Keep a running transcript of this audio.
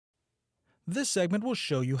This segment will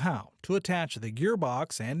show you how to attach the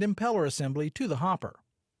gearbox and impeller assembly to the hopper.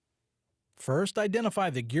 First, identify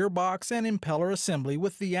the gearbox and impeller assembly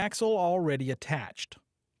with the axle already attached.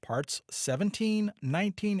 Parts 17,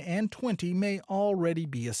 19, and 20 may already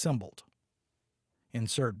be assembled.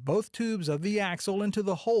 Insert both tubes of the axle into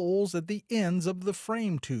the holes at the ends of the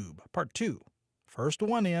frame tube, part 2. First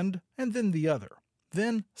one end and then the other.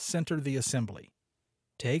 Then center the assembly.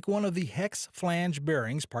 Take one of the hex flange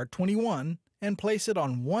bearings, part 21, and place it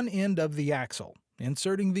on one end of the axle,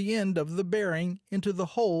 inserting the end of the bearing into the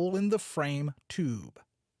hole in the frame tube.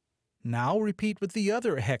 Now repeat with the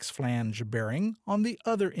other hex flange bearing on the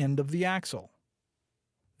other end of the axle.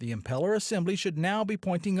 The impeller assembly should now be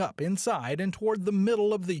pointing up inside and toward the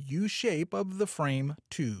middle of the U shape of the frame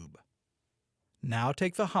tube. Now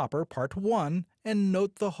take the hopper, part 1, and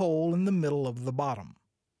note the hole in the middle of the bottom.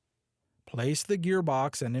 Place the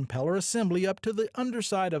gearbox and impeller assembly up to the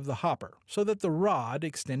underside of the hopper so that the rod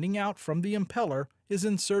extending out from the impeller is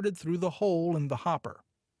inserted through the hole in the hopper.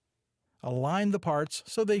 Align the parts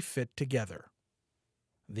so they fit together.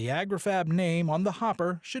 The Agri-Fab name on the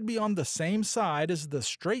hopper should be on the same side as the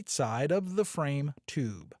straight side of the frame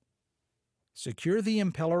tube. Secure the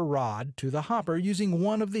impeller rod to the hopper using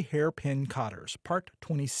one of the hairpin cotters, part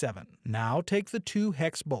 27. Now take the two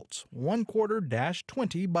hex bolts,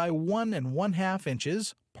 1/4-20 by 1 1/2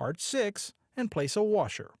 inches, part 6, and place a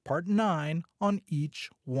washer, part 9, on each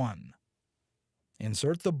one.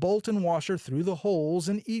 Insert the bolt and washer through the holes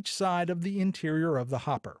in each side of the interior of the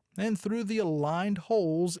hopper, and through the aligned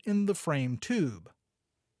holes in the frame tube.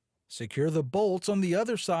 Secure the bolts on the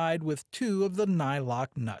other side with 2 of the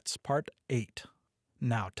nylock nuts, part 8.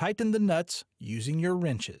 Now tighten the nuts using your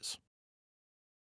wrenches.